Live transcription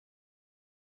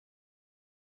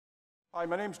Hi,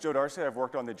 my name is Joe Darcy. I've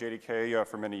worked on the JDK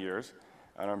for many years,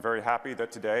 and I'm very happy that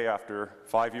today, after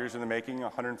 5 years in the making,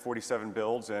 147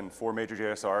 builds and 4 major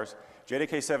JSRs,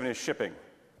 JDK 7 is shipping,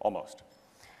 almost.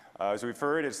 As we've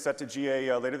heard, it's set to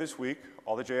GA later this week.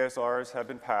 All the JSRs have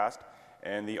been passed,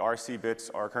 and the RC bits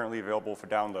are currently available for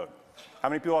download. How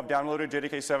many people have downloaded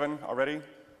JDK 7 already?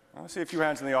 I see a few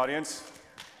hands in the audience.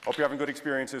 Hope you're having good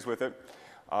experiences with it.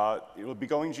 It will be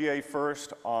going GA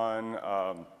first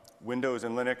on Windows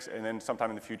and Linux, and then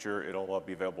sometime in the future it'll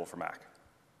be available for Mac.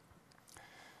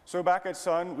 So back at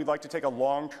Sun, we'd like to take a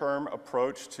long-term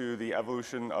approach to the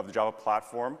evolution of the Java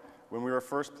platform. When we were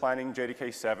first planning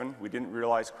JDK 7, we didn't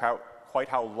realize quite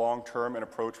how long-term an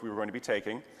approach we were going to be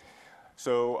taking.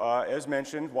 So as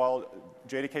mentioned, while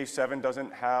JDK 7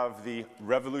 doesn't have the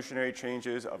revolutionary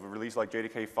changes of a release like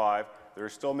JDK 5, there are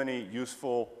still many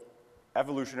useful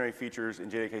evolutionary features in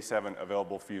JDK 7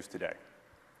 available for use today.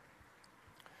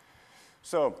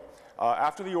 So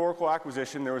after the Oracle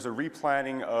acquisition, there was a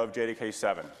replanning of JDK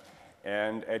 7.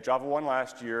 And at Java 1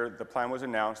 last year, the plan was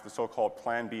announced, the so-called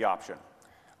Plan B option.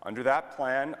 Under that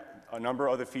plan, a number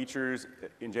of the features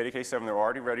in JDK 7 that are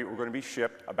already ready were going to be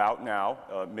shipped about now,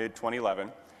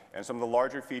 mid-2011. And some of the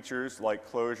larger features,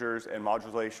 like closures and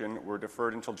modulation, were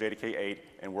deferred until JDK 8,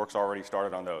 and work's already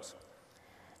started on those.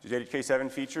 The JDK 7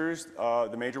 features,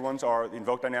 the major ones are the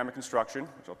invokedynamic construction,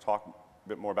 which I'll talk a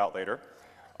bit more about later,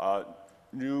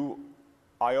 new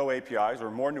I/O APIs,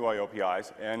 or more new I/O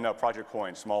APIs, and Project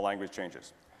Coin, small language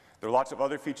changes. There are lots of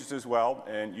other features as well,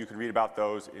 and you can read about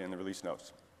those in the release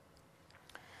notes.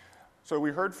 So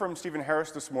we heard from Stephen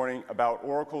Harris this morning about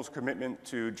Oracle's commitment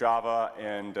to Java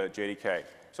and JDK.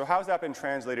 So how's that been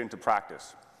translated into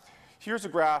practice? Here's a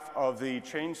graph of the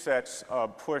Changesets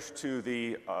push to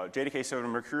the JDK 7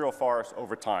 mercurial forest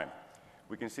over time.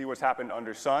 We can see what's happened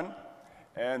under Sun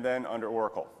and then under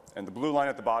Oracle. And the blue line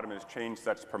at the bottom is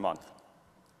Changesets per month.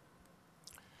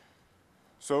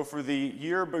 So for the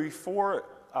year before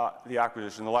the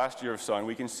acquisition, the last year of Sun,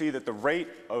 we can see that the rate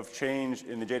of change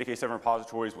in the JDK 7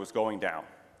 repositories was going down.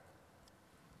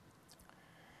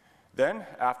 Then,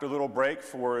 after a little break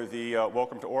for the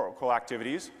Welcome to Oracle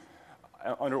activities,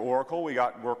 under Oracle, we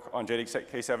got work on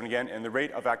JDK 7 again, and the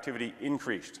rate of activity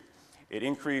increased. It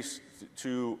increased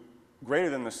to greater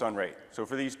than the Sun rate. So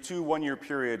for these 2 one-year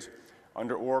periods,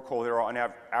 under Oracle, there are on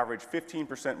average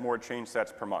 15% more change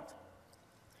sets per month.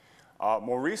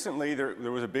 More recently, there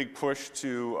was a big push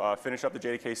to finish up the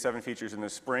JDK 7 features in the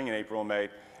spring, in April and May.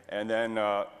 And then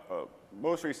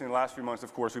most recently, in the last few months,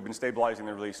 of course, we've been stabilizing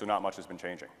the release, so not much has been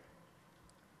changing.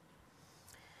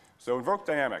 So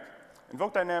invokedynamic.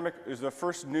 Invokedynamic is the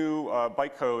first new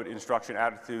bytecode instruction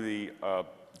added to the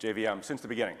JVM since the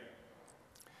beginning.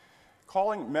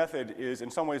 Calling method is,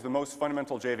 in some ways, the most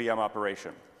fundamental JVM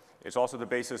operation. It's also the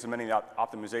basis of many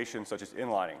optimizations, such as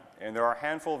inlining. And there are a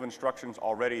handful of instructions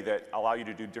already that allow you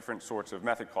to do different sorts of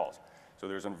method calls. So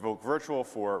there's invoke virtual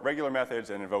for regular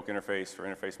methods and invoke interface for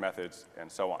interface methods,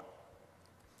 and so on.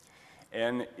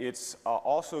 And it's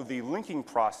also the linking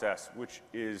process which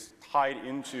is tied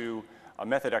into a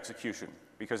method execution.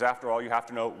 Because after all, you have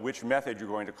to know which method you're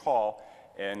going to call.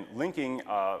 And linking,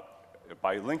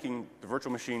 by linking, the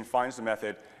virtual machine finds the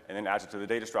method and then adds it to the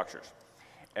data structures.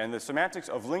 And the semantics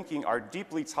of linking are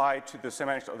deeply tied to the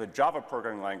semantics of the Java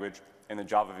programming language and the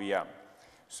Java VM.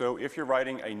 So if you're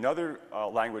writing another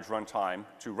language runtime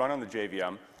to run on the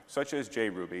JVM, such as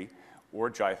JRuby or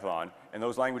Jython, and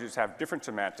those languages have different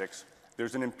semantics,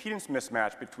 there's an impedance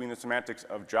mismatch between the semantics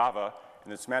of Java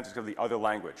and the semantics of the other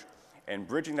language. And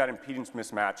bridging that impedance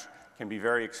mismatch can be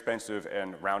very expensive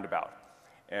and roundabout.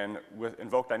 And with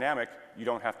invokedynamic, you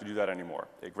don't have to do that anymore.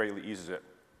 It greatly eases it.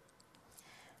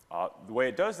 The way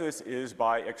it does this is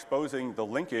by exposing the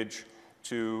linkage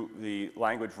to the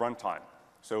language runtime.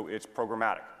 So it's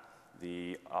programmatic.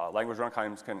 The language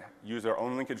runtimes can use their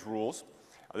own linkage rules.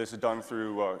 This is done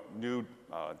through new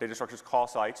data structures call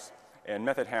sites and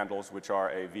method handles, which are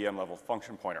a VM-level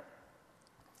function pointer.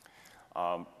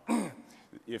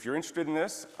 If you're interested in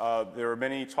this, there were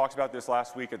many talks about this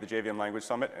last week at the JVM Language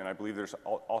Summit, and I believe there's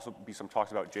also be some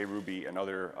talks about JRuby and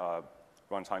other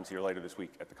runtimes here later this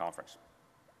week at the conference.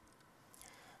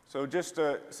 So just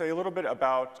to say a little bit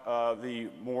about the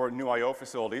more new I/O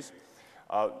facilities.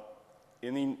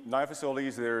 In the NIO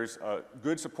facilities, there's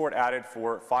good support added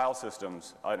for file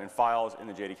systems and files in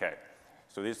the JDK.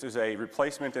 So this is a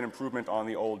replacement and improvement on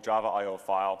the old Java I/O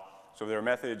file. So there are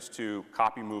methods to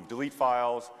copy, move, delete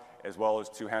files, as well as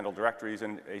to handle directories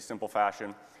in a simple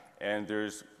fashion. And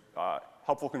there's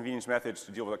helpful convenience methods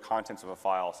to deal with the contents of a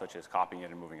file, such as copying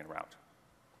it and moving it around.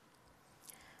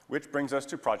 Which brings us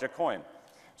to Project Coin.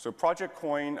 So Project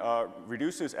Coin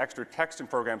reduces extra text in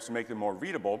programs to make them more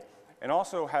readable, and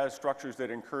also has structures that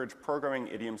encourage programming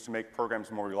idioms to make programs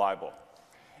more reliable.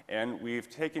 And we've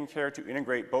taken care to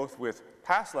integrate both with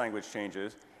past language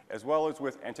changes as well as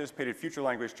with anticipated future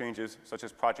language changes, such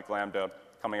as Project Lambda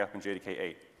coming up in JDK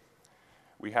 8.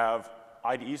 We have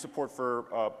IDE support for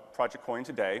Project Coin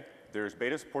today. There's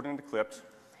beta support in Eclipse,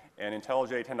 and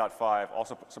IntelliJ 10.5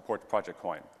 also supports Project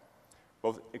Coin.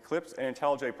 Both Eclipse and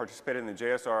IntelliJ participated in the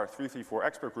JSR 334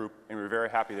 expert group, and we're very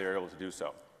happy they were able to do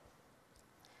so.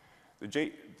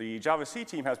 The Java C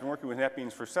team has been working with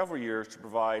NetBeans for several years to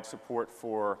provide support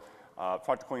for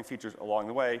Project Coin features along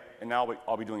the way, and now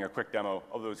I'll be doing a quick demo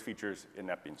of those features in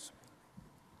NetBeans.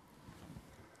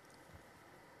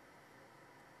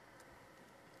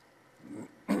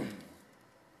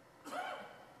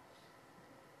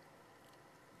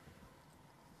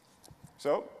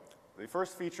 So the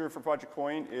first feature for Project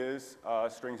Coin is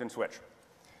strings and switch.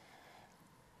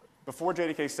 Before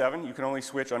JDK 7, you can only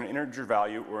switch on an integer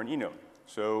value or an enum.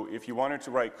 So if you wanted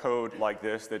to write code like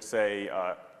this that, say,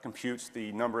 computes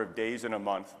the number of days in a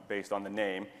month based on the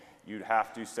name, you'd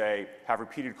have to, say, have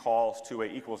repeated calls to a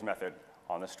equals method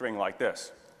on a string like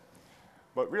this.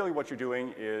 But really what you're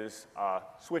doing is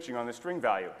switching on the string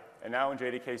value. And now in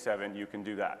JDK 7, you can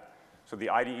do that. So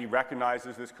the IDE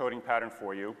recognizes this coding pattern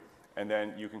for you, and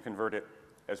then you can convert it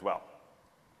as well.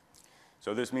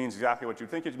 So this means exactly what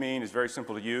you'd think it means. It's very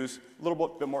simple to use, a little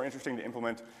bit more interesting to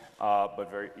implement,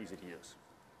 but very easy to use.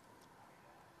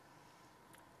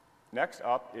 Next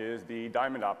up is the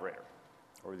diamond operator,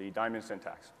 or the diamond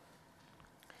syntax.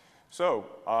 So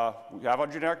we have our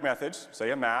generic methods,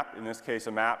 say a map, in this case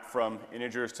a map from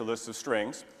integers to lists of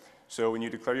strings. So when you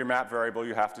declare your map variable,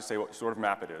 you have to say what sort of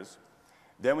map it is.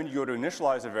 Then when you go to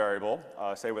initialize a variable,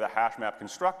 say with a hash map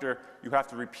constructor, you have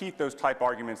to repeat those type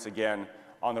arguments again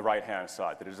on the right-hand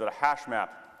side. That is a hash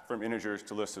map from integers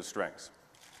to lists of strings.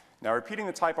 Now repeating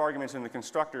the type arguments in the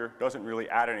constructor doesn't really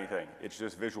add anything. It's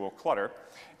just visual clutter.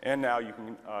 And now you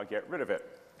can get rid of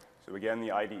it. So again,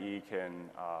 the IDE can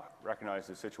recognize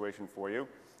the situation for you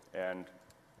and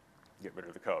get rid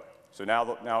of the code. So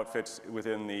now it fits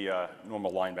within the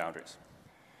normal line boundaries.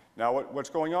 Now what's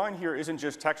going on here isn't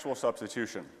just textual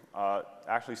substitution.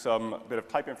 Actually some bit of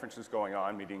type inference is going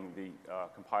on, meaning the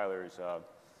compiler is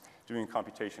doing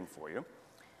computation for you.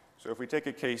 So if we take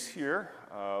a case here,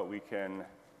 we can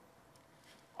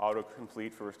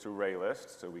autocomplete first to array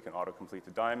list. So we can autocomplete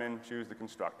the diamond, choose the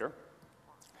constructor.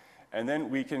 And then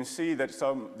we can see that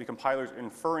the compiler is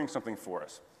inferring something for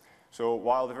us. So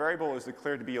while the variable is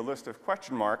declared to be a list of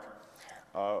question mark,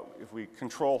 if we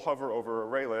control hover over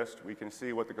array list, we can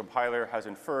see what the compiler has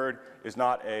inferred is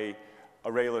not an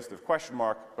array list of question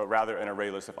mark, but rather an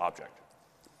array list of object.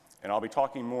 And I'll be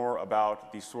talking more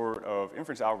about the sort of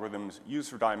inference algorithms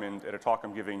used for Diamond at a talk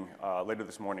I'm giving later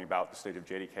this morning about the state of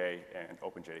JDK and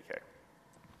OpenJDK.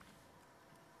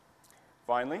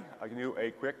 Finally, I can do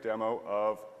a quick demo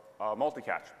of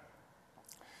multicatch.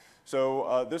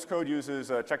 So this code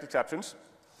uses checked exceptions,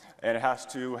 and it has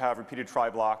to have repeated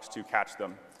try blocks to catch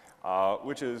them,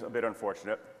 which is a bit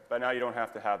unfortunate. But now you don't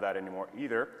have to have that anymore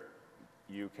either.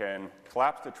 You can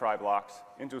collapse the try blocks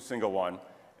into a single one,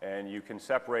 and you can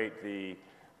separate the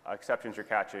exceptions you're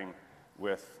catching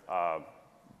with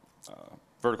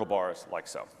vertical bars like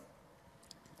so.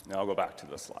 Now I'll go back to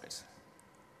the slides.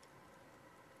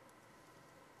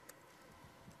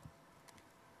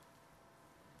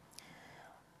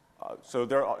 So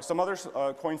there are some other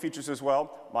coin features as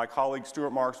well. My colleague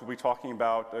Stuart Marks will be talking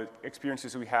about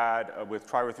experiences we had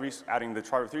with adding the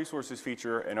try with resources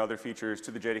feature and other features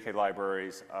to the JDK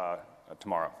libraries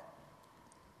tomorrow.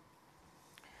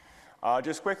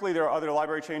 Just quickly, there are other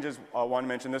library changes. I want to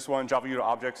mention this one, Java Util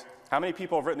objects. How many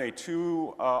people have written a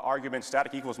two-argument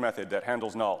static equals method that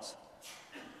handles nulls?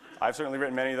 I've certainly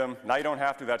written many of them. Now you don't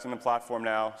have to. That's in the platform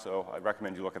now, so I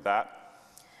recommend you look at that.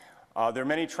 There are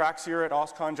many tracks here at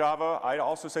OSCON Java. I'd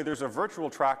also say there's a virtual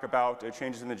track about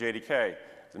changes in the JDK.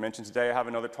 As I mentioned today, I have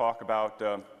another talk about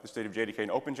the state of JDK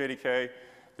and OpenJDK.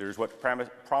 There's what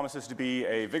promises to be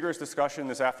a vigorous discussion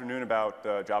this afternoon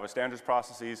about Java standards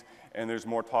processes, and there's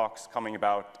more talks coming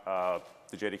about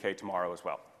the JDK tomorrow as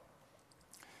well.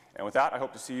 And with that, I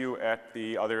hope to see you at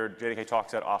the other JDK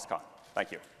talks at OSCON.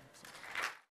 Thank you.